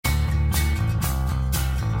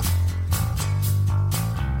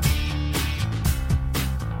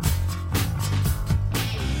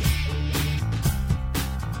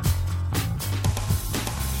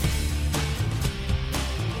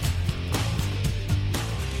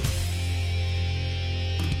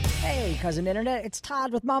Hey, Cousin Internet, it's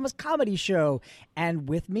Todd with Mama's Comedy Show. And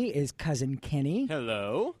with me is Cousin Kenny.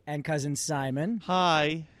 Hello. And Cousin Simon.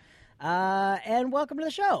 Hi. And welcome to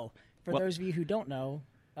the show. For those of you who don't know,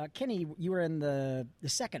 Kenny, you were in the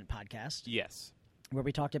second podcast. Yes. Where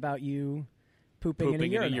we talked about you pooping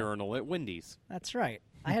in a urinal at Wendy's. That's right.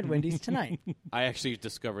 I had Wendy's tonight. I actually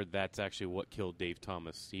discovered that's actually what killed Dave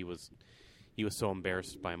Thomas. He was so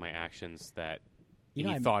embarrassed by my actions that he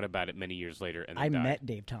thought about it many years later and then died. Met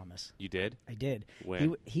Dave Thomas. You did? I did.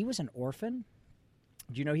 When? He was an orphan.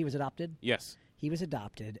 Do you know he was adopted? Yes. He was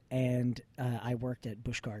adopted, and I worked at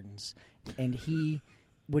Busch Gardens, and he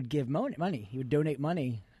would give money. He would donate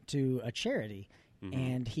money to a charity,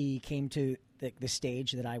 and he came to the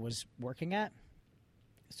stage that I was working at.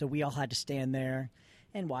 So we all had to stand there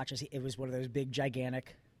and watch as it was one of those big,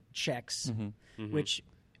 gigantic checks, which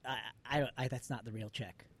I that's not the real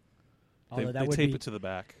check. They tape it to the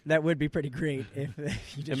back. That would be pretty great if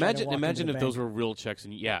you just imagine if those were real checks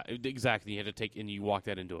and exactly. You had to take and you walk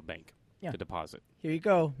that into a bank to deposit. Here you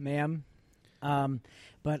go, ma'am.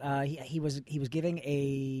 But he was giving I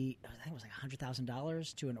think it was like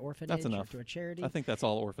 $100,000 to an orphanage. That's enough. Or to a charity. I think that's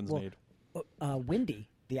all orphans need. Wendy,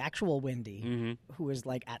 the actual Wendy, who was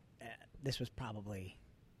like this was probably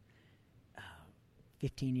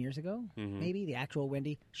 15 years ago, maybe, the actual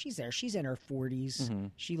Wendy. She's there. She's in her 40s.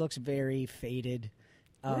 She looks very faded.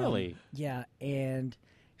 Really? Yeah, and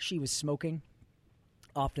she was smoking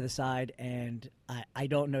off to the side, and I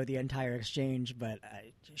don't know the entire exchange, but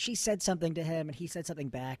she said something to him, and he said something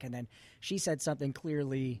back, and then she said something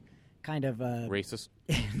clearly kind of... racist?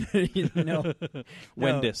 No.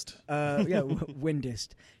 Wendist.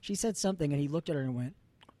 Wendist. She said something, and he looked at her and went,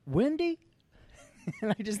 Wendy?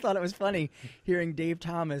 And I just thought it was funny hearing Dave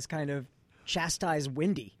Thomas kind of chastise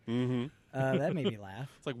Wendy. That made me laugh.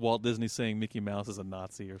 It's like Walt Disney saying Mickey Mouse is a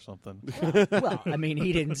Nazi or something. Well, I mean,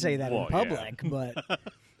 he didn't say that in public, but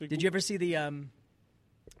did you ever see the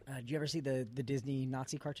Disney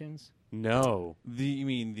Nazi cartoons? No. You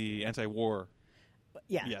mean the anti-war?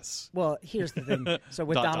 Yeah. Yes. Well, here's the thing. So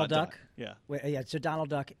with Donald Duck, yeah. So Donald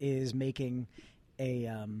Duck is making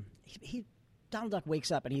a Donald Duck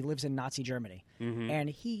wakes up and he lives in Nazi Germany, and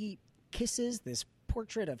he kisses this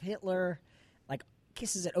portrait of Hitler, like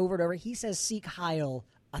kisses it over and over. He says "Sieg Heil"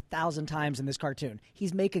 1,000 times in this cartoon.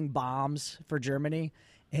 He's making bombs for Germany,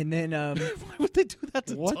 and then why would they do that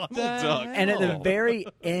to Donald Duck? And at the very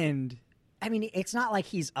end, I mean, it's not like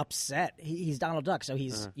he's upset. He's Donald Duck, so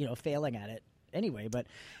he's failing at it anyway. But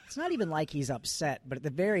it's not even like he's upset. But at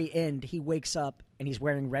the very end, he wakes up and he's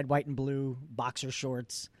wearing red, white, and blue boxer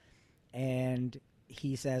shorts. And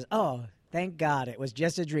he says, "Oh, thank God, it was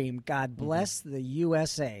just a dream. God bless the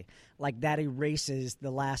USA." Like that erases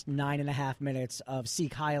the last 9.5 minutes of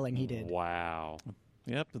Sieg Heiling he did. Wow.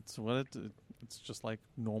 Yep, that's what it's just like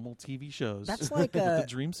normal TV shows. That's like the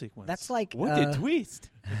dream sequence. That's like what a twist.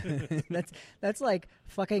 that's like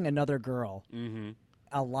fucking another girl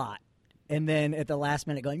a lot, and then at the last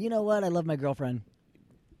minute going, you know what? I love my girlfriend.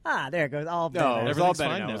 There it goes. All better. No, it's all Everything's better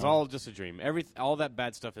fine now. now. It's all just a dream. All that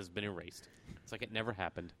bad stuff has been erased. It's like it never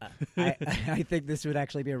happened. I think this would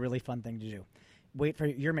actually be a really fun thing to do.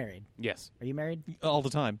 You're married. Yes. Are you married? all the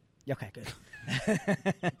time. Okay, good.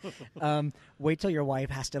 Wait till your wife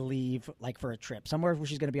has to leave, like for a trip somewhere where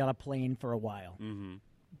she's going to be on a plane for a while.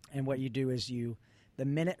 And what you do is the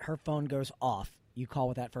minute her phone goes off, you call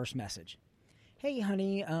with that first message. Hey,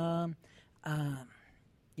 honey,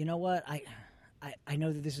 you know what? I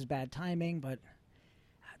know that this is bad timing, but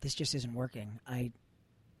this just isn't working. I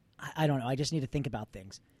don't know. I just need to think about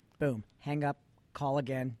things. Boom. Hang up. Call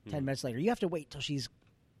again. 10 minutes later. You have to wait till she's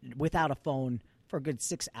without a phone for a good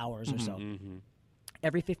 6 hours or so.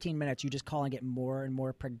 Every 15 minutes, you just call and get more and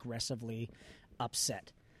more progressively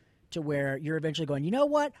upset to where you're eventually going, you know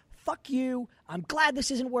what? Fuck you. I'm glad this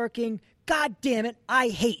isn't working. God damn it. I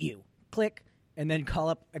hate you. Click. And then call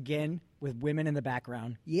up again with women in the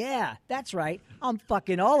background. Yeah, that's right. I'm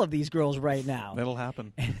fucking all of these girls right now. That'll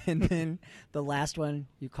happen. And then the last one,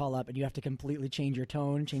 you call up and you have to completely change your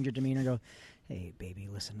tone, change your demeanor, and go, hey, baby,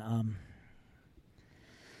 listen,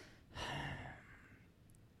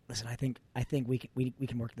 I think we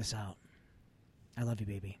can work this out. I love you,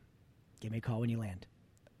 baby. Give me a call when you land.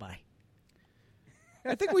 Bye.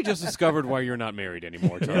 I think we just discovered why you're not married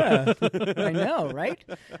anymore, Charlie. Yeah, I know, right?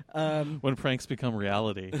 When pranks become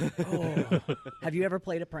reality. Have you ever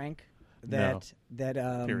played a prank that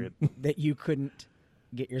Period. that you couldn't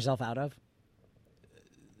get yourself out of?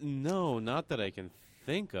 No, not that I can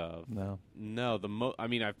think of. No. I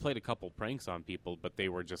mean, I've played a couple pranks on people, but they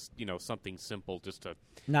were just something simple, just to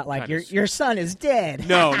Not like your son is dead.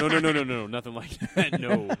 No, nothing like that.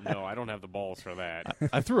 No, I don't have the balls for that.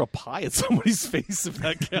 I threw a pie at somebody's face, if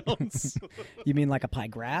that counts. You mean like a pie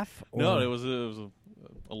graph? Or... No, it was a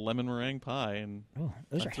lemon meringue pie, and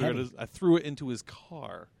those are heavy. I threw it into his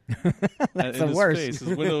car. That's in the worst. His face.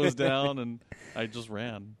 His window was down, and I just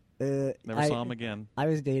ran. Never saw him again. I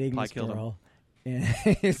was dating Pie this killed girl. And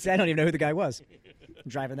I don't even know who the guy was.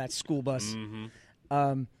 Driving that school bus.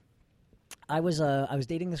 Mm-hmm. I was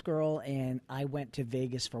dating this girl, and I went to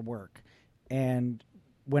Vegas for work. And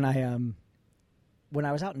when I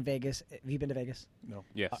was out in Vegas, have you been to Vegas? No.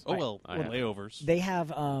 Yes. Layovers. They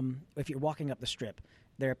have, if you're walking up the strip,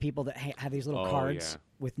 there are people that have these little cards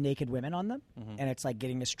with naked women on them, and it's like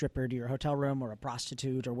getting a stripper to your hotel room or a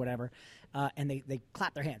prostitute or whatever, and they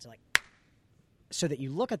clap their hands like so that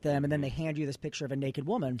you look at them, and then they hand you this picture of a naked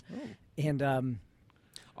woman, and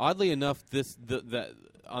oddly enough, that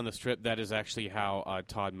on the strip, that is actually how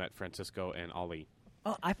Todd met Francisco and Ali.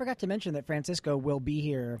 Oh, I forgot to mention that Francisco will be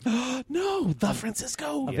here. No, the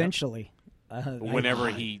Francisco Eventually, whenever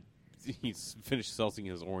he's finished selling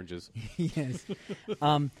his oranges. Yes.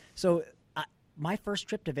 So my first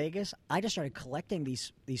trip to Vegas, I just started collecting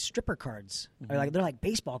these stripper cards. They're like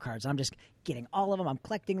baseball cards. I'm just getting all of them. I'm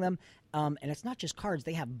collecting them, and it's not just cards.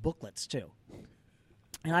 They have booklets too.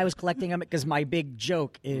 And I was collecting them because my big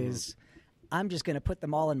joke is, I'm just going to put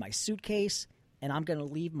them all in my suitcase, and I'm going to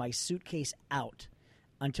leave my suitcase out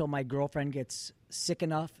until my girlfriend gets sick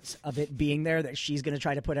enough of it being there that she's going to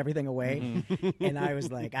try to put everything away. And I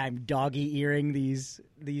was like, I'm doggy-earing these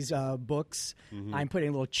books. I'm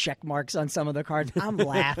putting little check marks on some of the cards. I'm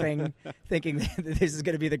laughing, thinking that this is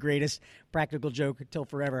going to be the greatest practical joke until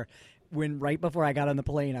forever. When right before I got on the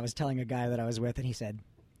plane, I was telling a guy that I was with, and he said,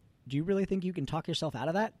 do you really think you can talk yourself out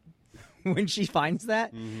of that when she finds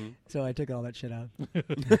that? So I took all that shit out.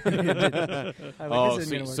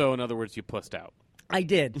 So in other words, you pussed out. I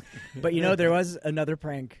did. But, there was another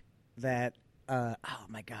prank that, oh,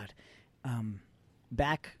 my God.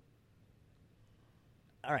 Back.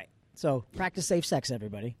 All right. So practice safe sex,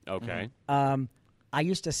 everybody. Okay. I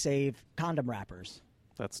used to save condom wrappers.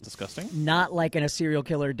 That's disgusting. Not like in a serial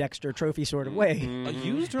killer Dexter trophy sort of way.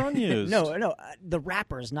 Used or unused? No. The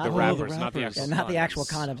wrappers, not the wrappers, not the actual. Yeah, not the actual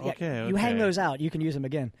condoms. Okay, You hang those out, you can use them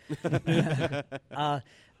again.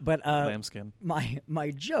 But lambskin.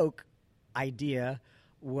 My joke idea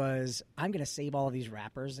was, I'm going to save all of these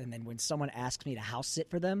wrappers, and then when someone asks me to house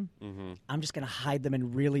sit for them, I'm just going to hide them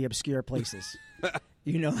in really obscure places.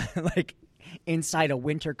 Like inside a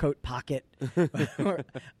winter coat pocket or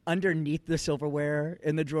underneath the silverware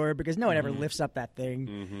in the drawer, because no one ever lifts up that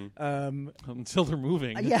thing until they're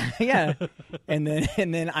moving. Yeah. And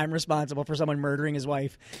then I'm responsible for someone murdering his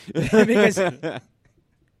wife. Because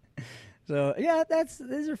so yeah,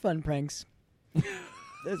 these are fun pranks.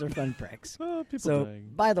 Those are fun pranks. People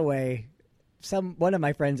dying. By the way, one of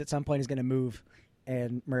my friends at some point is going to move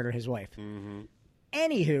and murder his wife.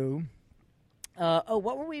 Anywho,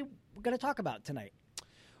 what were we going to talk about tonight?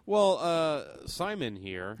 Well, Simon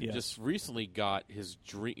here just recently got his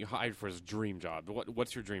hired for his dream job.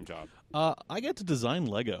 What's your dream job? I get to design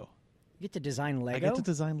Lego. You get to design Lego? I get to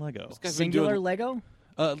design Lego. Singular Lego?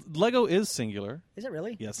 Lego is singular. Is it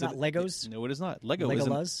really? Yes. Not Legos? No, it is not. Lego is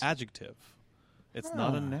an adjective. It's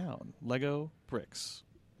not a noun. Lego bricks,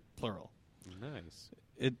 plural. Nice.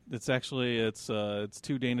 It's actually it's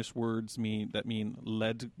two Danish words that mean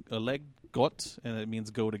leg godt, and it means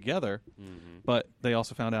go together. But they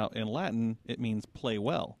also found out in Latin it means play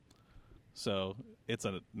well. So it's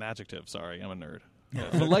an adjective. Sorry, I'm a nerd.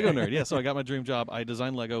 I'm a Lego nerd. Yeah. So I got my dream job. I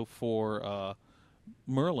designed Lego for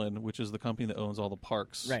Merlin, which is the company that owns all the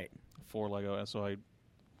parks. Right. For Lego, and so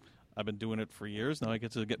I've been doing it for years. Now I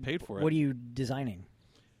get to get paid for it. What are you designing?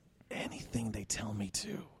 Anything they tell me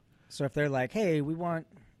to. So if they're like, hey, we want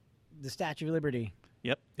the Statue of Liberty.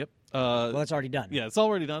 Yep. Well, it's already done. Yeah, it's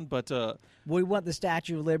already done, but... we want the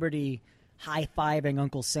Statue of Liberty high-fiving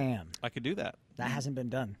Uncle Sam. I could do that. That hasn't been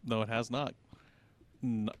done. No, it has not.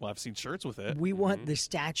 Well, I've seen shirts with it. We want the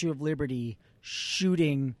Statue of Liberty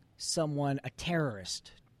shooting someone, a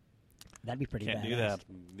terrorist. That'd be pretty badass. Can't do that.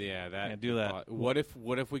 Yeah, can't do that. What if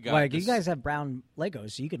we got? Well, you guys have brown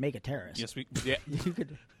Legos, so you could make a terrorist. Yes, we. Yeah, you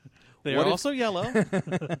could. They are also yellow.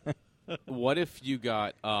 What if you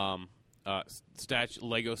got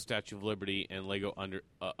Lego Statue of Liberty and Lego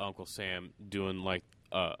Uncle Sam doing like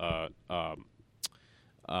Eiffel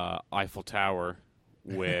Tower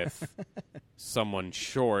with someone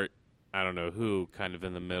short I don't know who, kind of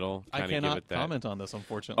in the middle. I Kind of give cannot it that. comment on this,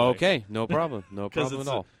 unfortunately. Okay, no problem. No problem at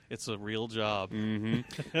all. It's a real job. Mm-hmm.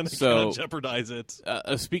 And I So- cannot jeopardize it.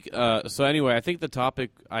 So anyway, I think the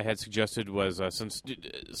topic I had suggested was since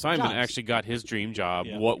Simon Jobs. actually got his dream job,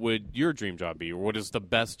 Yeah. what would your dream job be? Or what is the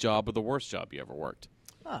best job or the worst job you ever worked?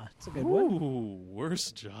 Ah, it's a good one. Ooh,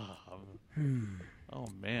 worst job. Oh,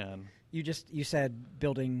 man. You said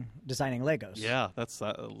designing Legos. Yeah, that's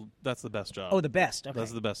the best job. Oh, the best. Okay.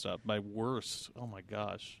 That's the best job. My worst. Oh my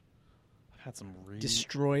gosh, I've had some really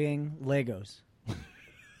Destroying Legos.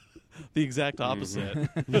 the exact opposite.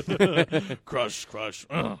 Crush.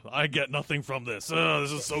 I get nothing from this.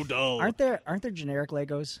 This is so dull. Aren't there generic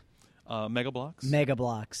Legos? Mega Blocks? Mega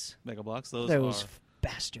Blocks. Mega Blocks. Those Those are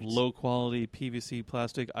bastards. low quality PVC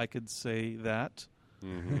plastic. I could say that.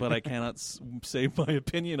 Mm-hmm. But I cannot say my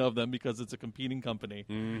opinion of them because it's a competing company,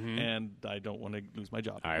 Mm-hmm. and I don't want to lose my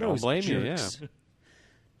job. I don't Those blame jerks. you.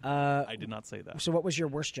 I did not say that. So, what was your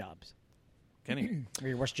worst job? Kenny, Or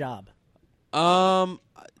your worst job? Yeah.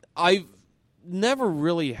 I've never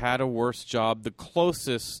really had a worse job. The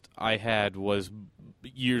closest I had was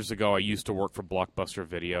years ago. I used to work for Blockbuster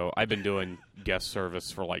Video. I've been doing guest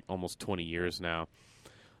service for like almost 20 years now.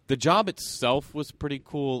 The job itself was pretty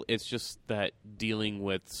cool. It's just that dealing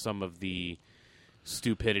with some of the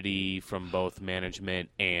stupidity from both management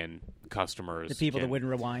and customers. The people that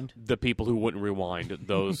wouldn't rewind. The people who wouldn't rewind.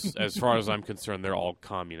 Those, as far as I'm concerned, they're all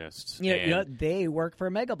communists. You know, And- they work for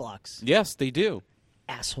Mega Blocks. yes, they do.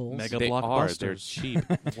 Assholes. Mega They are. Blockbusters. They're cheap.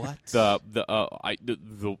 What?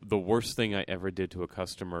 The worst thing I ever did to a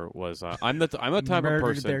customer was I'm a type of Murdered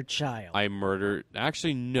person. their child. I murdered.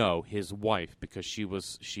 Actually, no, his wife because she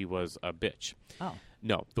was a bitch. Oh.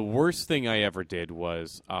 No, the worst thing I ever did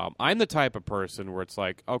was I'm the type of person where it's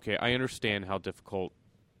like, okay, I understand how difficult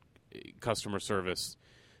customer service.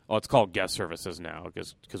 Well, it's called guest services now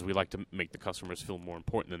because we like to make the customers feel more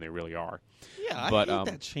important than they really are. Yeah, But, I hate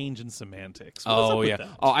that change in semantics. What's Oh up with yeah. that?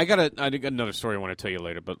 Oh, I got another story I want to tell you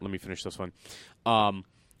later, but let me finish this one.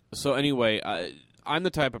 So anyway, I'm the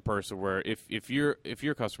type of person where if you're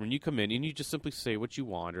a customer and you come in and you just simply say what you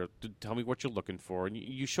want or tell me what you're looking for and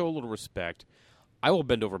you show a little respect, I will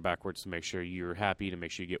bend over backwards to make sure you're happy, to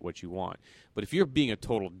make sure you get what you want. But if you're being a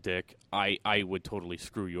total dick, I would totally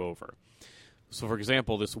screw you over. So, for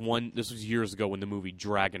example, this was years ago when the movie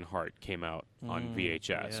Dragonheart came out on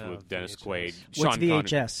VHS yeah, with Dennis VHS. Quaid. What's Sean Connery.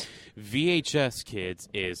 VHS? VHS, kids,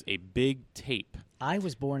 is a big tape. I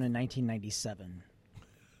was born in 1997.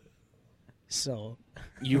 So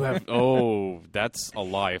You have oh, that's a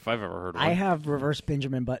lie if I've ever heard one. I have reverse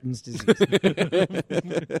Benjamin Button's disease.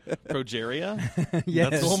 Progeria? Yes.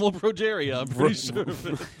 That's normal progeria, I'm pretty sure.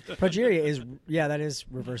 Progeria is that is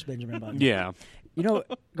reverse Benjamin Button. Yeah. You know,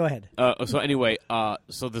 go ahead. So anyway,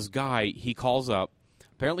 so this guy, he calls up.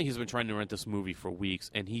 Apparently, he's been trying to rent this movie for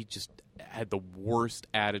weeks, and he just had the worst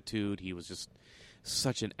attitude. He was just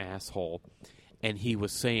such an asshole, and he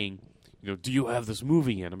was saying, do you have this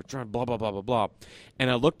movie in? I'm trying blah blah blah blah blah.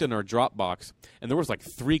 And I looked in our Dropbox, and there was like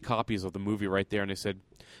 3 copies of the movie right there, and I said,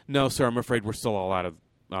 "No, sir, I'm afraid we're still all out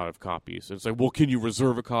of copies." And it's like, "Well, can you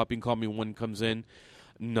reserve a copy and call me when one comes in?"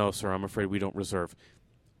 "No, sir, I'm afraid we don't reserve."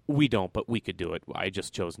 "We don't, but we could do it. I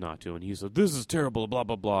just chose not to." And he said, "This is terrible, blah,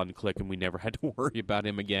 blah, blah," and click, and we never had to worry about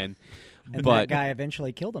him again. And but that guy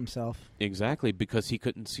eventually killed himself. exactly, because he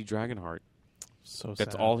couldn't see Dragonheart. So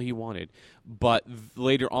That's sad. all he wanted. But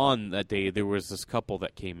later on that day, there was this couple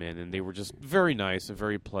that came in, and they were just very nice and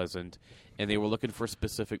very pleasant, and they were looking for a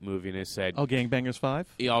specific movie, and they said, Oh, Gangbangers 5?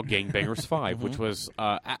 "All Gangbangers 5, which was,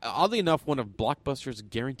 oddly enough, one of Blockbuster's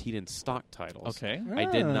guaranteed in stock titles. Okay. I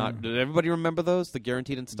did not. Did everybody remember those? The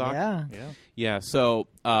guaranteed in stock? Yeah. Yeah. Yeah. So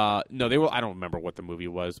no, they were. I don't remember what the movie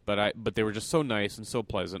was, but they were just so nice and so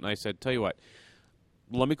pleasant. And I said, "Tell you what,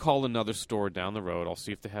 let me call another store down the road. I'll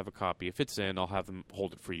see if they have a copy. If it's in, I'll have them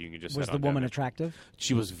hold it for you. You can just Was head the on down woman there." attractive?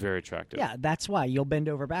 She was very attractive. Yeah, that's why you'll bend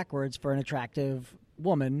over backwards for an attractive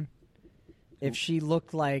woman. If she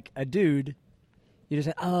looked like a dude, you just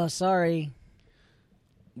say, "Oh, sorry."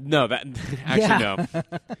 No, that actually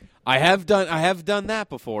no. I have done that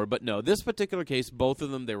before, but no. This particular case, both of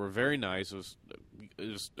them, they were very nice. It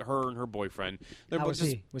was her and her boyfriend. They're How both was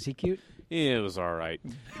just he? Was he cute? Yeah, it was all right.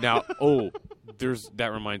 Now, that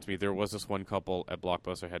reminds me. There was this one couple at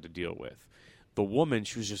Blockbuster I had to deal with. The woman,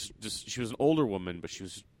 she was just she was an older woman, but she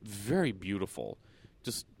was very beautiful.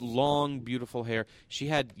 Just long, beautiful hair. She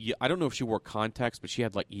had, I don't know if she wore contacts, but she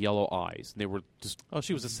had like yellow eyes. And they were just Oh,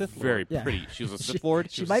 she was a Sith Lord. very Yeah. pretty. She was a Sith Lord.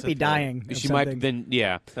 She was a might be Sith Lord. dying. of She something. might then,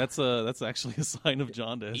 yeah. That's actually a sign of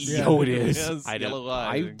jaundice. Yeah. Oh, it is. Yes, I yellow I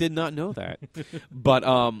eyes. did not know that. But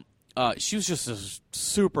she was just a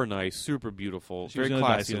super nice, super beautiful, She was very gonna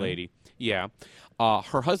die classy soon. lady. Yeah.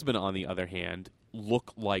 Her husband, on the other hand,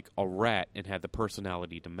 looked like a rat and had the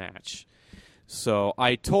personality to match. So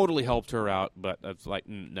I totally helped her out, but it's like,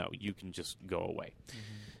 no, you can just go away.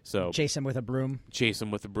 So Chase him with a broom. chase him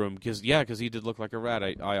with a broom because he did look like a rat.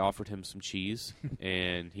 I offered him some cheese,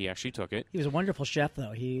 and he actually took it. He was a wonderful chef,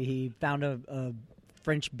 though. He found a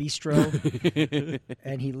French bistro,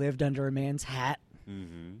 and he lived under a man's hat.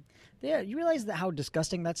 Mm-hmm. Yeah, you realize how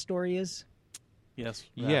disgusting that story is? Yes.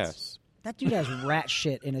 Yes. That dude has rat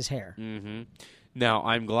shit in his hair. Mm-hmm. Now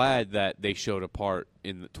I'm glad that they showed a part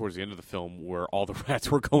towards the end of the film where all the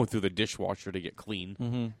rats were going through the dishwasher to get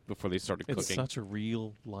clean before they started It's cooking. such a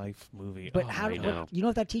real life movie. But Oh, how I know. you know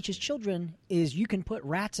what that teaches children is you can put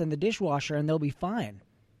rats in the dishwasher and they'll be fine.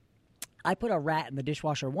 I put a rat in the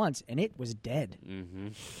dishwasher once and it was dead. Mm-hmm.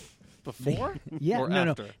 before? Yeah, or no,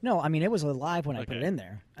 after? no. I mean, it was alive when I put it Okay. in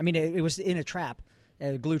there. I mean, it was in a trap,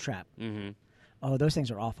 a glue trap. Mm-hmm. Oh, those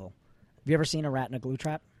things are awful. Have you ever seen a rat in a glue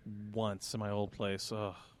trap? Once in my old place.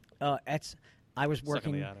 Ugh. I was Stuck in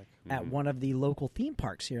working the attic. at one of the local theme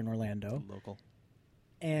parks here in Orlando, Local.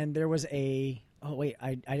 and there was a. Oh wait,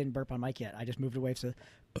 I didn't burp on mic yet. I just moved away. So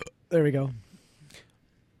there we go.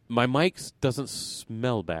 My mic doesn't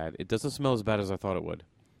smell bad. It doesn't smell as bad as I thought it would.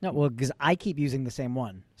 No, well, because I keep using the same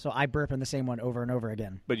one, so I burp in the same one over and over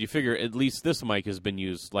again. But you figure at least this mic has been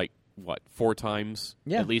used like what 4 times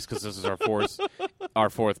Yeah. at least because this is our fourth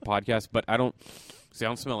podcast. But I don't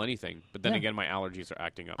smell anything. But then Yeah. again, my allergies are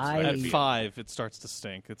acting up. So I- I At have to be- 5, it starts to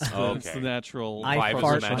stink. It's the, Okay. it's the natural. I Five is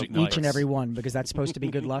fart the on magic each number. and every one because that's supposed to be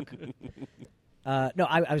good luck. No,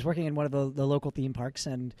 I was working in one of the local theme parks,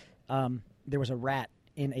 and there was a rat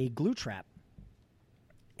in a glue trap.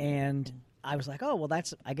 And I was like, oh, well,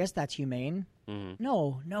 I guess that's humane. Mhm.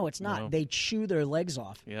 No, it's not. No. They chew their legs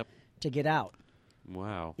off Yep. to get out.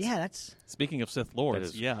 Wow. Yeah, that's... Speaking of Sith Lords,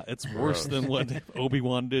 is yeah, it's worse gross. than what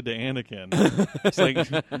Obi-Wan did to Anakin. It's like,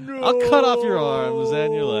 I'll cut off your arms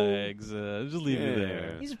and your legs. Just leave you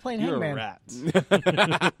there. He's playing You're hangman.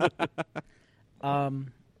 a rat. All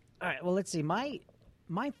right, well, let's see. My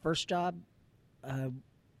first job,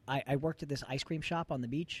 I worked at this ice cream shop on the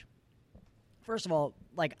beach. First of all,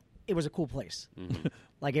 like, it was a cool place.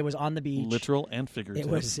 Like, it was on the beach. Literal and figurative.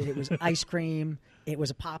 It was ice cream. It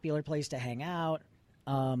was a popular place to hang out.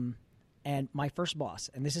 And my first boss,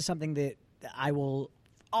 and this is something that I will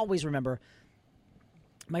always remember.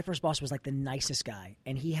 My first boss was like the nicest guy,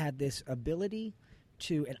 and he had this ability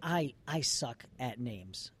to. And I suck at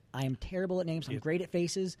names. I am terrible at names. I'm great at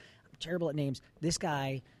faces. I'm terrible at names. This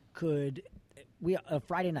guy could.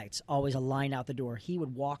 Friday nights, always a line out the door. He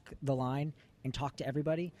would walk the line and talk to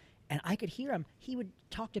everybody. And I could hear him. He would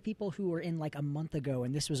talk to people who were in like a month ago,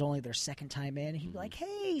 and this was only their second time in. And he'd be like,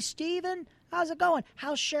 "Hey, Steven, how's it going?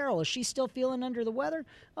 How's Cheryl? Is she still feeling under the weather?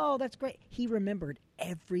 Oh, that's great." He remembered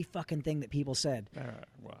every fucking thing that people said.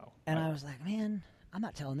 Wow. And I was like, man, I'm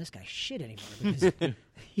not telling this guy shit anymore because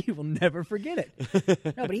he will never forget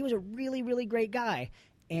it. No, but he was a really, really great guy.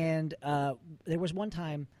 And there was one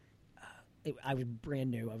time I was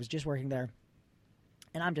brand new. I was just working there,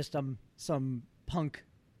 and I'm just some punk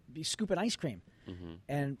scooping ice cream.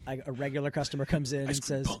 And a regular customer comes in and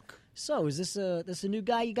says, "So, is this a new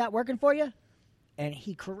guy you got working for you?" And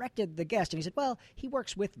he corrected the guest, and he said, "Well, he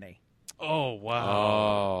works with me." Oh,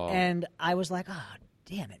 wow. Oh. And I was like, "Oh,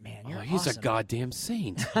 damn it, man! You're He's awesome. a goddamn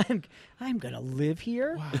saint. I'm gonna live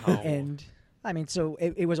here." Wow. And I mean, so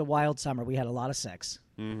it was a wild summer. We had a lot of sex,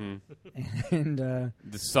 and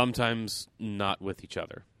Sometimes not with each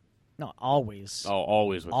other. no, always, Oh,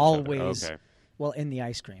 always with always. each other. Okay. Well, in the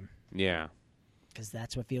ice cream, Yeah. because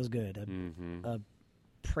that's what feels good. Mm-hmm. A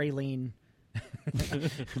praline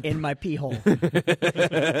in my pee hole,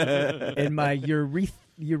 in my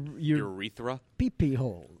Urethra. pee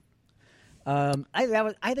hole. I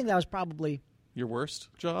think that was probably. Your worst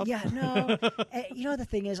job? Yeah, no. You know, the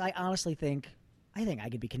thing is, I honestly think I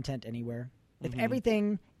could be content anywhere. If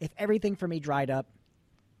everything for me dried up,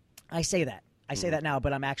 I say that. I say that now,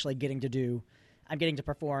 but I'm actually getting to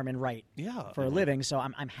perform and write Yeah. for a living, so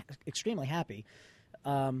I'm extremely happy.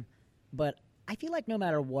 But I feel like no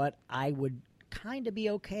matter what, I would kind of be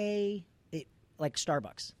okay. Like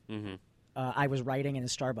Starbucks. Mm-hmm. I was writing in a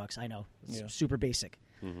Starbucks. I know, it's Yeah. super basic.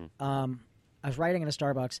 Mm-hmm. I was writing in a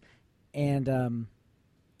Starbucks, and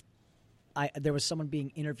there was someone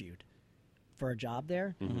being interviewed for a job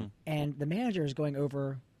there, and the manager is going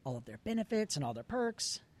over all of their benefits and all their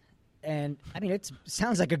perks, and I mean, it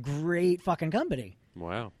sounds like a great fucking company.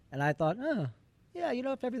 Wow. And I thought, oh, yeah, you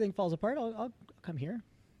know, if everything falls apart, I'll come here.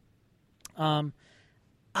 Go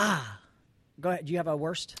ahead. Do you have a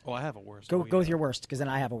worst? Oh, I have a worst. Go Oh, with yeah. your worst, because then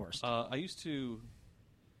I have a worst. I used to.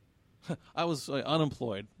 I was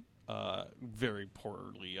unemployed very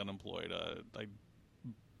poorly unemployed.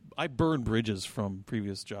 I burned bridges from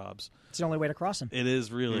previous jobs. It's the only way to cross them. It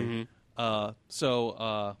is really. Mm-hmm.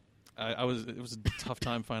 It was a tough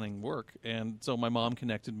time finding work, and so my mom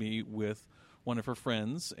connected me with one of her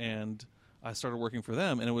friends, and I started working for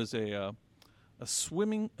them. And it was a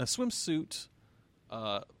swimsuit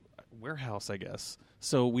warehouse, I guess.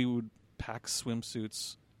 So we would pack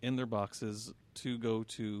swimsuits in their boxes to go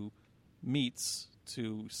to meets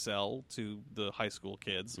to sell to the high school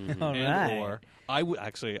kids. Mm-hmm. All right. Or I would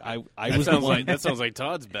actually I That was the sounds one. like that sounds like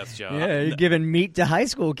Todd's best job. Yeah, you're giving meat to high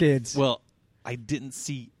school kids. Well, I didn't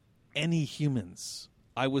see any humans.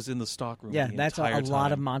 I was in the stock room. Yeah, the that's entire a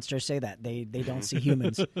lot of time. monsters say that. They don't see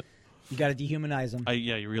humans. You got to dehumanize them.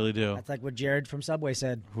 Yeah, you really do. That's like what Jared from Subway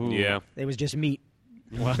said. Ooh. Yeah. It was just meat.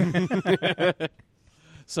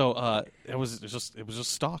 So it was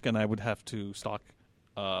just stock, and I would have to stock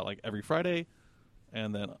like every Friday,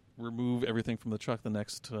 and then remove everything from the truck the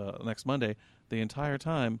next Monday. The entire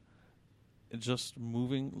time, just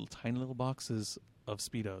moving tiny little boxes of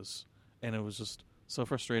Speedos, and it was just so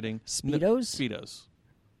frustrating. Speedos?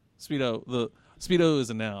 The Speedo is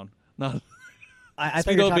a noun, not I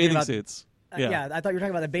thought you were Speedo talking bathing about, suits. yeah, I thought you were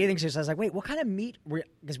talking about the bathing suits. I was like, wait, what kind of meat?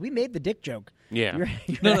 Because we made the dick joke. Yeah. You're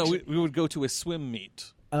No, actually- we would go to a swim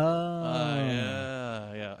meet. Oh.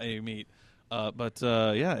 Yeah, a meet.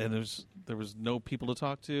 Yeah, and there was no people to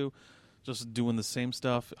talk to, just doing the same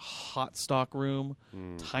stuff. Hot stock room,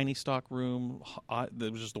 tiny stock room.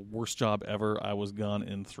 It was just the worst job ever. I was gone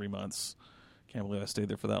in 3 months. Can't believe I stayed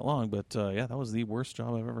there for that long. But yeah, that was the worst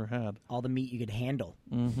job I've ever had. All the meat you could handle.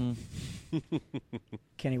 Mm-hmm.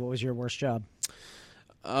 Kenny, what was your worst job?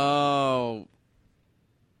 Oh,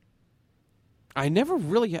 I never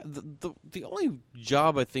really had the only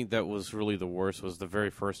job I think that was really the worst was the very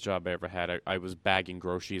first job I ever had. I was bagging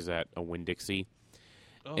groceries at a Winn-Dixie.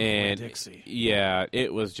 Oh, And Dixie. yeah,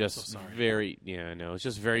 it was just So sorry. very it's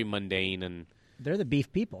just very mundane, and They're the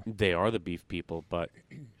beef people. they are the beef people, but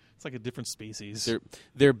It's like a different species.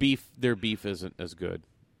 their beef isn't as good.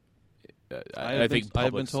 I think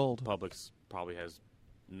I've been Publix- told. Publix probably has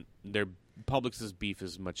their Publix's beef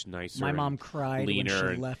is much nicer. My and mom cried when leaner she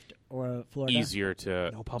and left Florida. easier to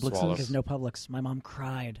No Publixes? swallow. Because no Publix. My mom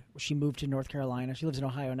cried. She moved to North Carolina. She lives in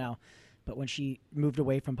Ohio now. But when she moved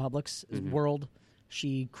away from Publix world,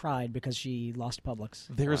 she cried because she lost Publix.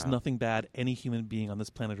 There is Wow. nothing bad any human being on this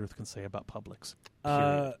planet Earth can say about Publix.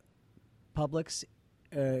 Publix.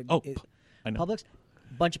 I know. Publix.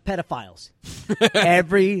 Bunch of pedophiles.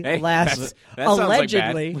 Every Hey, last. that sounds like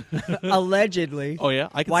allegedly. Allegedly. Oh yeah,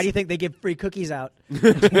 I can. Why do you think they give free cookies out?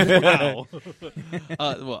 Wow.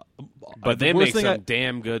 Well, But the they worst make thing some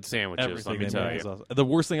damn good sandwiches. everything Let me they tell make you. is awesome. The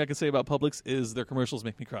worst thing I can say about Publix is their commercials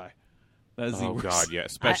make me cry. That is the Oh worst. God, yeah,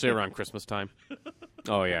 especially around Christmas time.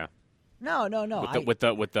 Oh yeah, No. with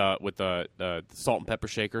the salt and pepper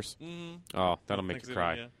shakers. Oh, that'll make you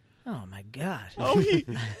cry. Oh my God. Oh, he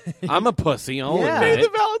I'm a pussy. I'll Yeah. admit made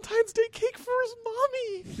the it. Valentine's Day cake for his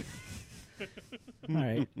mommy. All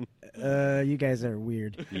right. You guys are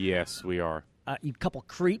weird. Yes, we are. You couple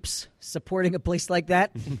creeps supporting a place like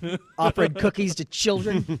that, offering cookies to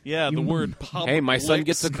children. Yeah, the word Publix. Hey, my son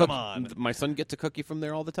gets a Come cook. on. My son gets a cookie from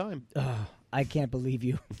there all the time. I can't believe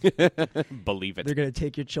you. Believe it. They're going to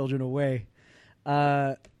take your children away.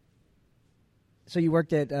 So you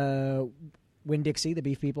worked at Winn-Dixie, the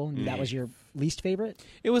beef people, and that was your least favorite?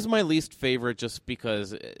 It was my least favorite just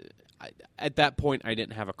because at that point I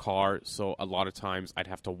didn't have a car, so a lot of times I'd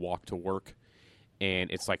have to walk to work,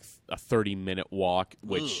 and it's like a 30-minute walk,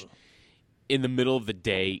 which in the middle of the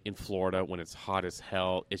day in Florida when it's hot as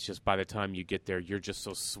hell, it's just by the time you get there, you're just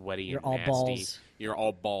so sweaty You're and all nasty. balls. You're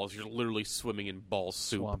all balls. You're literally swimming in ball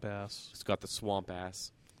soup. Swamp ass. It's got the swamp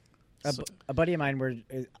ass. A buddy of mine were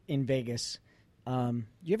in Vegas.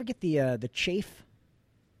 You ever get the chafe,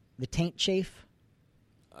 the taint chafe?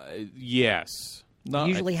 Yes. No,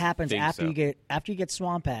 Usually happens think after so. you get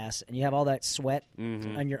swamp ass and you have all that sweat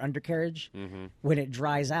on your undercarriage. When it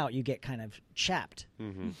dries out, you get kind of chapped,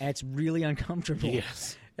 and it's really uncomfortable.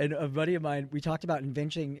 Yes. And a buddy of mine, we talked about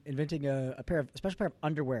inventing a special pair of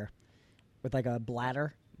underwear with like a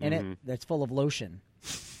bladder in it that's full of lotion,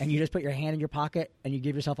 and you just put your hand in your pocket and you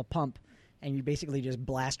give yourself a pump, and you basically just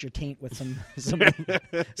blast your taint with some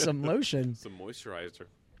lotion. Some moisturizer.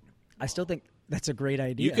 I still think that's a great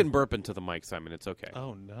idea. You can burp into the mic, Simon. It's okay.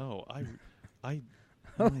 Oh no, I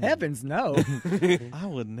Oh heavens, no! I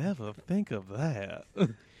would never think of that.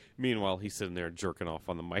 Meanwhile, he's sitting there jerking off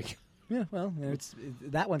on the mic. Yeah, well,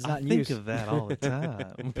 that one's not I in think use. of that all the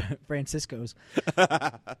time. Francisco's.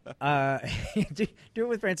 Do it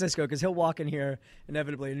with Francisco because he'll walk in here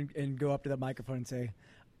inevitably and go up to the microphone and say,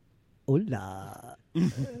 Hola.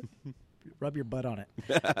 Rub your butt on it.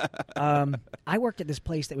 I worked at this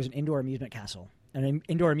place that was an indoor amusement castle,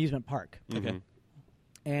 indoor amusement park. Okay.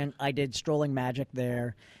 And I did strolling magic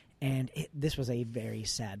there, and this was a very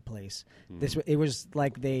sad place. It was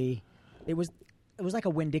like it was like a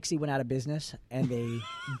Winn-Dixie went out of business, and they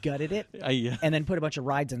gutted it, Yeah. and then put a bunch of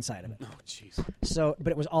rides inside of it. Oh, jeez. So,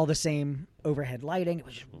 but it was all the same overhead lighting. It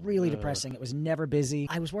was just really depressing. It was never busy.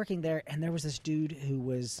 I was working there, and there was this dude who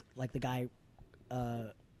was like the guy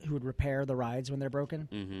who would repair the rides when they're broken.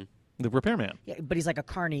 Mm-hmm. The repairman. Yeah, but he's like a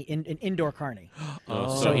carny, an indoor carny.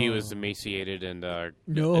 So he was emaciated and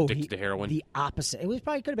No, addicted to heroin? The opposite. It was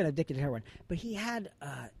probably could have been addicted to heroin, but he had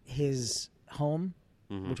his home,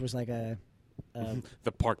 which was like a.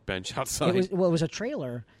 The park bench outside. It was a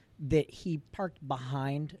trailer that he parked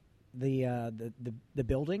behind the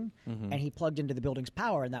building, and he plugged into the building's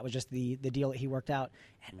power, and that was just the deal that he worked out.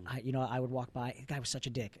 And I would walk by. The guy was such a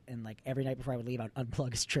dick, and like every night before I would leave, I'd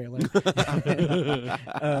unplug his trailer.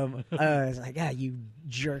 I was like, you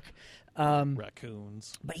jerk.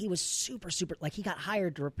 Raccoons. But he was super like he got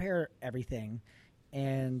hired to repair everything,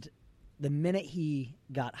 and the minute he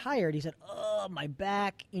got hired, he said, "Oh, my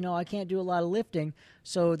back, I can't do a lot of lifting."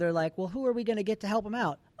 So they're like, "Well, who are we going to get to help him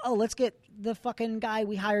out?" "Oh, let's get the fucking guy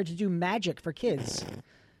we hired to do magic for kids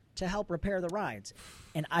to help repair the rides."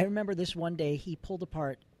 And I remember this one day he pulled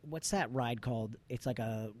apart, what's that ride called? It's like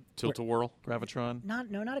a Tilt-A-Whirl? Gravitron. not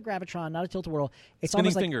a Gravitron, not a Tilt-A-Whirl. It's Spinning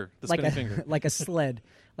almost like, finger. The like spinning a finger. like a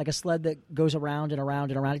sled, that goes around and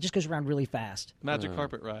around and around. It just goes around really fast. Magic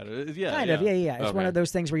carpet ride. Yeah. Kind of, yeah. It's one Okay. of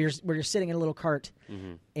those things where you're sitting in a little cart,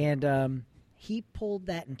 and he pulled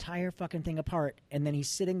that entire fucking thing apart, and then he's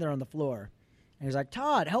sitting there on the floor, and he's like,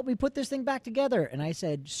 "Todd, help me put this thing back together." And I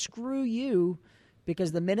said, "Screw you,"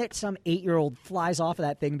 because the minute some 8-year-old flies off of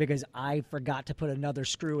that thing because I forgot to put another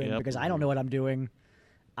screw in Yep. because I don't know what I'm doing,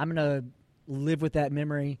 I'm gonna live with that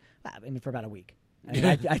memory. I mean, for about a week. I mean,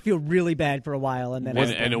 I feel really bad for a while, and then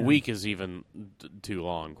And a week is even too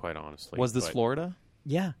long, quite honestly. Was this But Florida?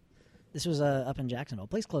 Yeah, this was up in Jacksonville.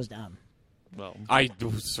 Place closed down. Well, I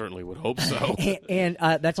certainly would hope so. And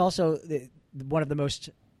that's also one of the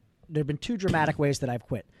most. There have been two dramatic ways that I've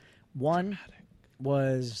quit. One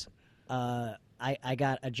was I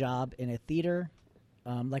got a job in a theater,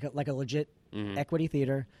 like a legit equity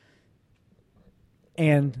theater.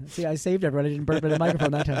 And see, I saved everyone. I didn't burp in the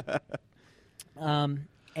microphone that time.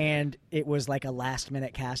 And it was like a last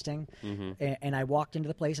minute casting. And I walked into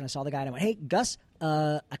the place and I saw the guy and I went, "Hey, Gus,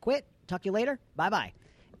 I quit. Talk to you later. Bye-bye."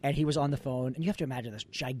 And he was on the phone. And you have to imagine this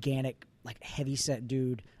gigantic, like heavy-set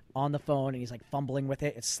dude on the phone, and he's like fumbling with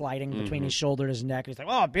it. It's sliding between his shoulder and his neck. He's like,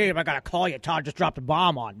 "Oh, babe, I gotta call you. Todd just dropped a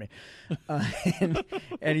bomb on me." And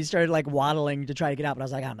he started like waddling to try to get out. But I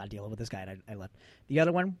was like, "I'm not dealing with this guy," and I left. The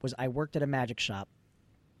other one was I worked at a magic shop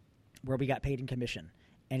where we got paid in commission,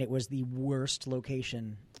 and it was the worst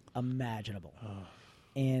location imaginable.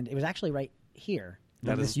 And it was actually right here.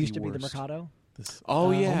 That This is used the to be the worst. Mercado. Oh,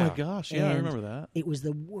 yeah. Oh my gosh! Yeah, I And remember that. It was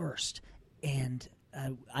the worst. And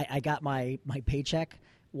I got my paycheck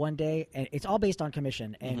one day, and it's all based on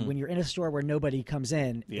commission. And when you're in a store where nobody comes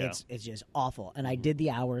in, Yeah. it's just awful. And I did the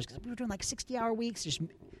hours because we were doing like 60-hour weeks, just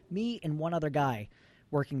me and one other guy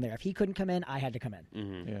working there. If he couldn't come in, I had to come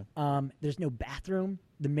in. Yeah. There's no bathroom.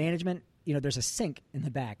 The management, there's a sink in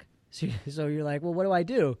the back. So you're like, well, what do I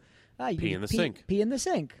do? You Pee in the sink. Pee in the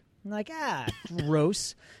sink. I'm like,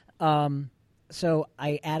 gross. So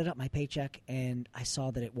I added up my paycheck, and I saw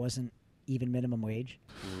that it wasn't even minimum wage.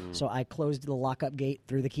 So I closed the lockup gate,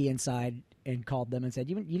 threw the key inside, and called them and said,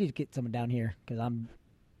 "You need to get someone down here because I'm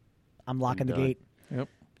locking the done. gate." Yep.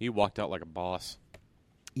 You walked out like a boss.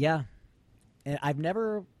 Yeah, and I've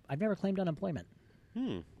never claimed unemployment.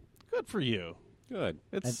 Good for you. Good.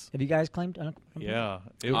 It's Have you guys claimed unemployment? yeah.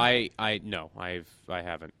 No, I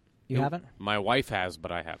haven't. You haven't? My wife has,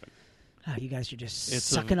 but I haven't. Oh, you guys are just It's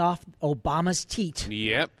sucking off Obama's teat.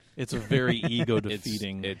 Yep. It's a very ego It's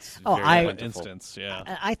defeating very plentiful. instance.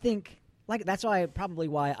 Yeah. I think that's why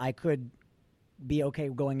I could be okay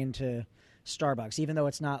going into Starbucks, even though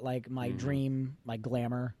it's not like my dream, like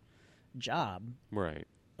glamour job. Right.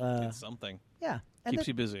 It's something. Yeah, and Keeps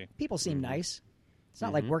you busy. people seem nice. It's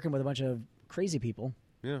not like working with a bunch of crazy people.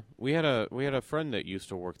 Yeah. We had a friend that used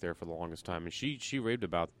to work there for the longest time, and she raved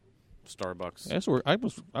about Starbucks.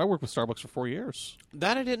 I worked with Starbucks for 4 years.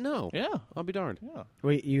 That I didn't know. Yeah. I'll be darned. Yeah.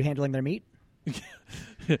 Were you handling their meat?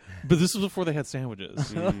 But this was before they had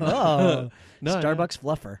sandwiches. Oh, No, Starbucks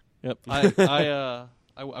fluffer. Yep.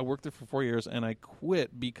 I worked there for 4 years, and I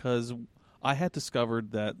quit because I had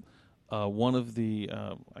discovered that one of the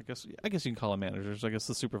I guess you can call them managers. I guess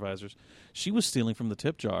the supervisors. She was stealing from the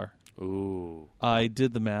tip jar. Ooh. I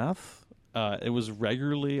did the math. It was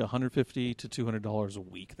regularly $150 to $200 a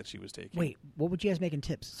week that she was taking. Wait, what would you guys make in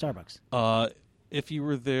tips? Starbucks. If you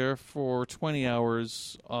were there for 20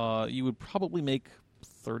 hours, you would probably make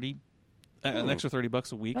an extra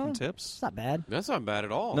 $30 a week in tips. It's not bad. That's not bad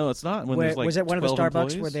at all. No, it's not. When there's like was it one of the 12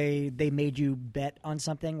 Starbucks employees? where they made you bet on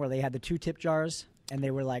something where they had the 2 tip jars and they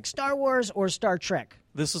were like Star Wars or Star Trek?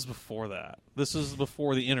 This is before that. This is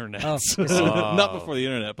before the internet. Oh. Not before the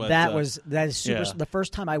internet, but that is super. yeah. The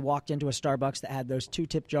first time I walked into a Starbucks that had those 2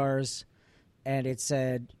 tip jars, and it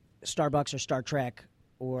said Starbucks or Star Trek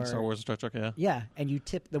or Star Wars and Star Trek. Yeah. Yeah, and you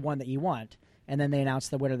tip the one that you want, and then they announce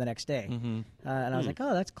the winner the next day. Mm-hmm. And I was like,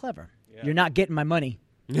 oh, that's clever. Yeah. You're not getting my money,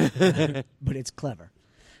 but it's clever.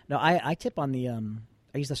 No, I tip on the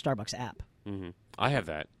I use the Starbucks app. Mm-hmm. I have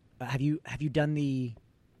that. Have you done the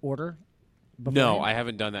order? No, beforehand? I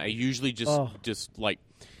haven't done that. I usually just like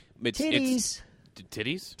Titties.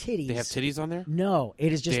 Titties. Titties. They have titties on there. No,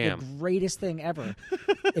 it is just Damn. the greatest thing ever.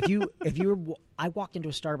 I walked into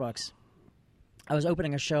a Starbucks. I was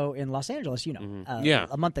opening a show in Los Angeles,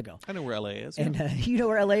 a month ago. I know where LA is. And you know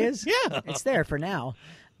where LA is? Yeah. It's there for now.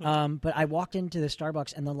 But I walked into the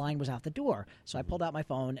Starbucks and the line was out the door. So I pulled out my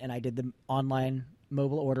phone and I did the online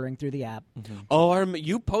mobile ordering through the app. Mm-hmm. Oh,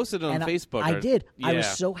 you posted it on And Facebook. I did. Yeah. I was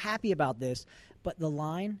so happy about this. But the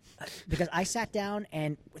line, because I sat down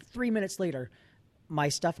and 3 minutes later, my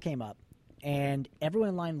stuff came up. And everyone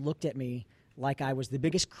in line looked at me like I was the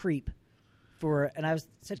biggest creep. And I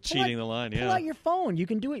said, Cheating the line, Pull out your phone. You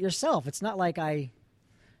can do it yourself. It's not like I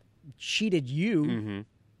cheated you.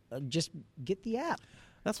 Mm-hmm. Just get the app.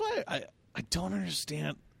 That's why I don't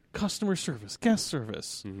understand customer service, guest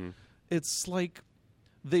service. Mm-hmm. It's like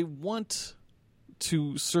they want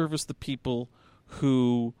to service the people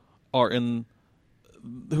who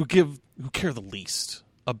care the least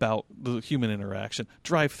about the human interaction.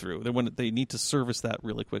 Drive-through. They need to service that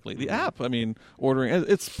really quickly. The app, ordering,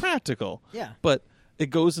 it's practical. Yeah. But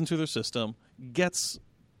it goes into their system, gets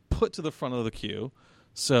put to the front of the queue,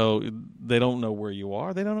 so they don't know where you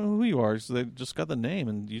are. They don't know who you are. So they just got the name,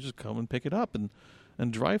 and you just come and pick it up.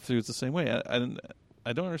 And drive-through is the same way.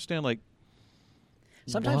 I don't understand, like,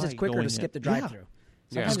 sometimes it's why quicker going to skip the in. drive-through.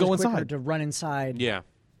 Yeah. Sometimes Just go it's quicker inside. to run inside. Yeah.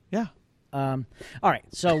 Yeah. All right,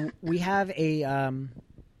 so we have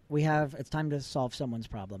it's time to solve someone's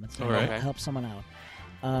problem. It's time All right. to help someone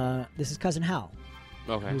out. This is Cousin Hal,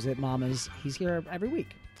 Okay. who's at Mama's. He's here every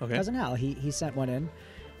week. Okay. Cousin Hal, he sent one in,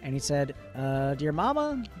 and he said, Dear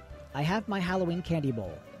Mama, I have my Halloween candy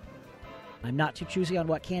bowl. I'm not too choosy on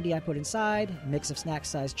what candy I put inside, mix of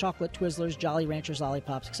snack-sized chocolate, Twizzlers, Jolly Ranchers,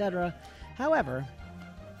 lollipops, etc. However,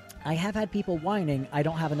 I have had people whining I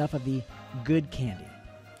don't have enough of the good candy.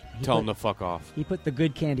 Tell them to fuck off. He put the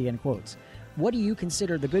good candy in quotes. What do you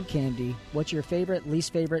consider the good candy? What's your favorite,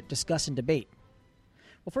 least favorite? Discuss and debate.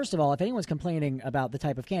 Well, first of all, if anyone's complaining about the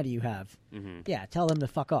type of candy you have, yeah, tell them to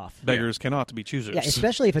fuck off. Beggars cannot be choosers. Yeah,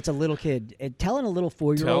 especially if it's a little kid. Telling a little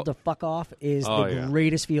 4-year-old to fuck off is the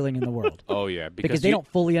greatest feeling in the world. Oh, yeah. Because they don't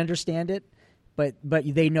fully understand it, but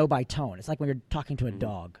they know by tone. It's like when you're talking to a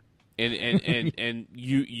dog. And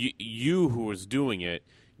you who was doing it,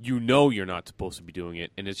 you know you're not supposed to be doing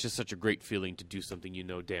it, and it's just such a great feeling to do something you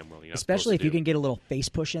know damn well you're not Especially if supposed to you do. can get a little face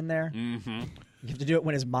push in there. Mm-hmm. You have to do it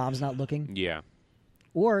when his mom's not looking. Yeah.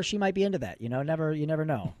 Or she might be into that. You never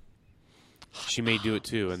know. She may do it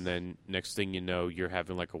too, and then next thing you know, you're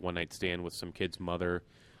having like a one-night stand with some kid's mother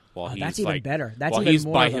while he's that's even like, better. That's while even he's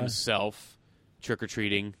more by of a- himself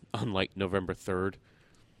trick-or-treating on like November 3rd.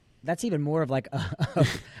 That's even more of like of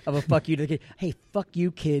a fuck you to the kid. Hey, fuck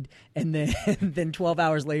you, kid. And then 12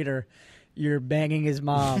 hours later, you're banging his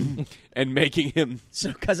mom. And making him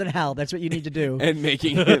So, Cousin Hal, that's what you need to do. and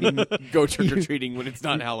making him go trick-or-treating when it's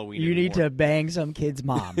not Halloween You need anymore. to bang some kid's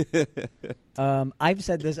mom. I've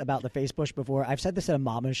said this about the face push before. I've said this at a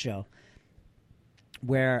Mama's show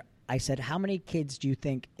where I said, how many kids do you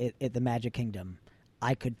think at the Magic Kingdom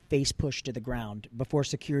I could face push to the ground before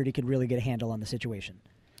security could really get a handle on the situation?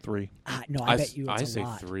 3. No, I bet you it's I a say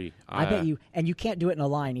lot. 3. I bet you, and you can't do it in a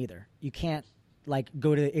line either. You can't like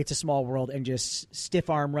go to It's a Small World and just stiff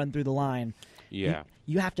arm run through the line. Yeah.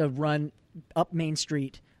 You have to run up Main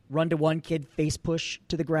Street, run to one kid, face push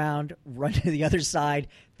to the ground, run to the other side,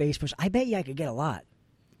 face push. I bet you I could get a lot.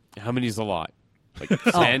 How many's a lot? Like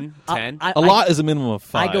 10? 10? A lot is a minimum of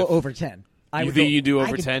 5. I go over 10. I You would think go- you do I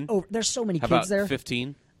over could- 10? There's so many How kids about there.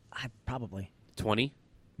 15? Probably. 20?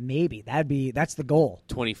 Maybe. That's the goal.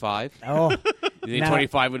 25? Oh. You think Now-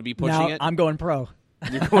 25 would be pushing now it? I'm going pro.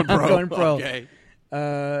 You're going pro. I'm going pro. Okay.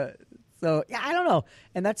 So, yeah, I don't know.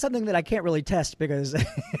 And that's something that I can't really test because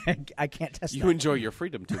I can't test You that. enjoy your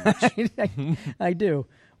freedom too much. I do.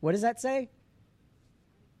 What does that say?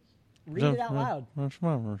 Read it out loud.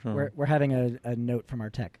 We're having a note from our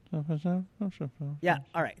tech. Yeah,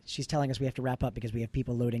 all right. She's telling us we have to wrap up because we have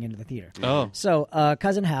people loading into the theater. Oh. So,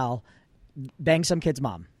 Cousin Hal, bang some kid's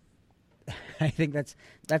mom. I think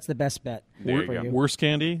that's the best bet. There for you go. Worst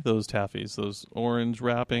candy, those taffies, those orange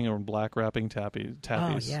wrapping or black wrapping taffies.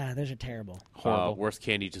 Oh, yeah, those are terrible. Horrible. Worst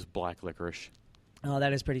candy, just black licorice. Oh,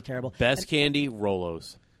 that is pretty terrible. Best candy,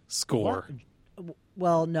 Rolos. Score.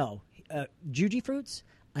 Well, no. Juji Fruits,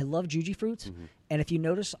 I love Juji Fruits. Mm-hmm. And if you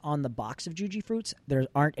notice on the box of Juji Fruits, there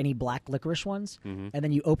aren't any black licorice ones. Mm-hmm. And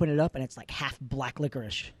then you open it up, and it's like half black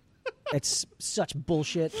licorice. It's such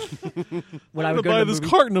bullshit. When I would go buy to this the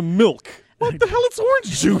movie, carton of milk. What the hell? It's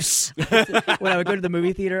orange juice. when I would go to the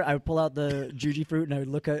movie theater, I would pull out the Juji Fruit and I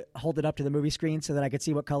would hold it up to the movie screen so that I could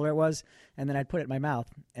see what color it was, and then I'd put it in my mouth.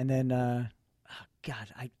 And then,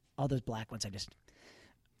 all those black ones,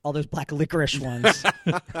 all those black licorice ones.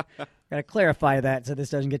 Gotta clarify that so this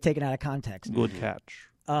doesn't get taken out of context. Good catch.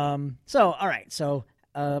 So, all right. So,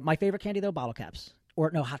 my favorite candy though, bottle caps,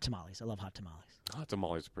 or no, hot tamales. I love hot tamales. Hot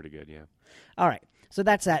tamales are pretty good, yeah. All right. So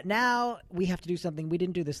that's that. Now we have to do something. We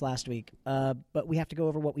didn't do this last week, but we have to go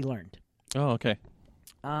over what we learned. Oh, okay.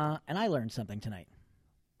 And I learned something tonight.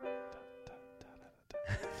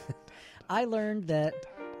 I learned that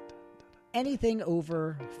anything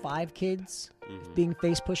over 5 kids being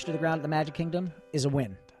face pushed to the ground at the Magic Kingdom is a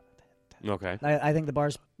win. Okay. I think the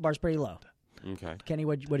bar's pretty low. Okay. Kenny,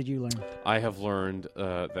 what did you learn? I have learned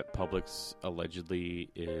that Publix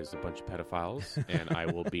allegedly is a bunch of pedophiles, and I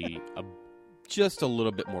will be just a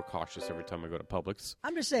little bit more cautious every time I go to Publix.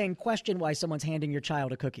 I'm just saying, question why someone's handing your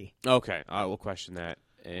child a cookie. Okay, I will question that.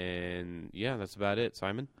 And yeah, that's about it.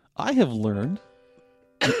 Simon? I have learned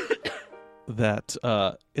that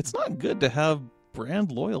it's not good to have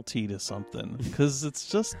brand loyalty to something because it's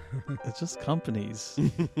just companies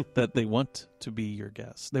that they want to be your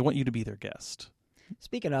guest. They want you to be their guest.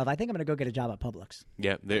 Speaking of, I think I'm going to go get a job at Publix.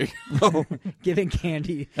 Yeah, there you go. Giving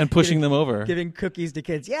candy. And pushing them over. Giving cookies to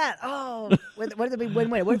kids. Yeah. Oh, what if the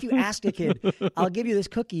win-win? What if you asked a kid, I'll give you this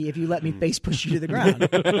cookie if you let me face push you to the ground?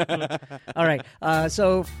 All right.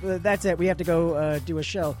 So that's it. We have to go do a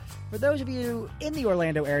show. For those of you in the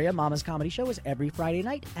Orlando area, Mama's Comedy Show is every Friday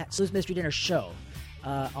night at Sleuth Mystery Dinner Show.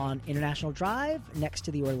 On International Drive next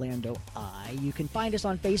to the Orlando Eye. You can find us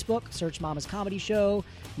on Facebook, search Mama's Comedy Show.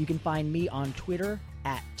 You can find me on Twitter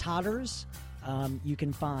at Todders. You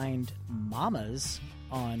can find Mamas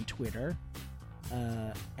on Twitter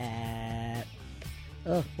at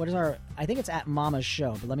what is our? I think it's at Mama's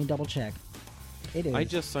Show, but let me double check. It is. I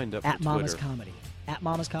just signed up at for Mama's Twitter. Comedy. At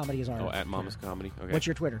Mama's Comedy is our. Oh, at Mama's Comedy. Okay. What's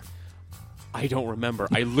your Twitter? I don't remember.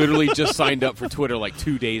 I literally just signed up for Twitter like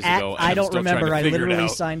 2 days ago. And I I'm don't still trying remember. to I figure it literally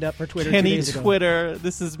out. signed up for Twitter 2 Kenny days ago. Twitter.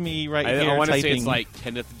 This is me right here I want to typing. say it's like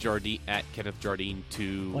Kenneth Jardine at Kenneth Jardine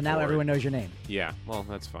 2. Well, now or- everyone knows your name. Yeah, well,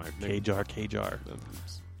 that's fine. K-Jar.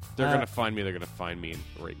 They're going to find me. They're going to find me and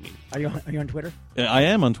rate me. Are you on Twitter? I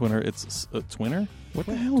am on Twitter. It's Twinner? What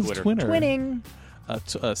the hell is Twitter. Twinner? Twinning.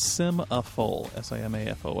 Simafol.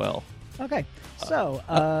 SIMAFOL. Okay.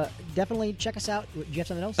 So, definitely check us out. Do you have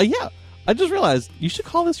something else? Yeah. I just realized you should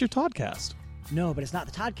call this your Toddcast. No, but it's not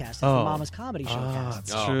the Toddcast. It's Oh. the Mama's Comedy Show cast.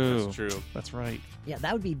 That's Oh, true. that's true. That's right. Yeah,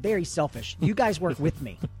 that would be very selfish. You guys work with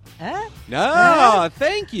me. Huh? No,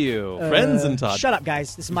 thank you. Friends and Todd. Shut up,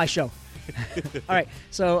 guys. This is my show. All right.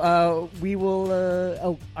 So we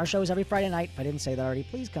will. Our show is every Friday night. If I didn't say that already,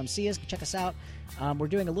 please come see us. Check us out. We're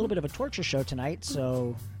doing a little bit of a torture show tonight,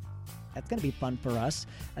 so that's going to be fun for us.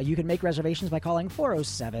 You can make reservations by calling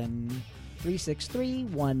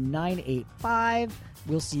 407-363-1985.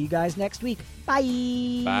 We'll see you guys next week.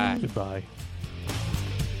 Bye. Bye. Goodbye.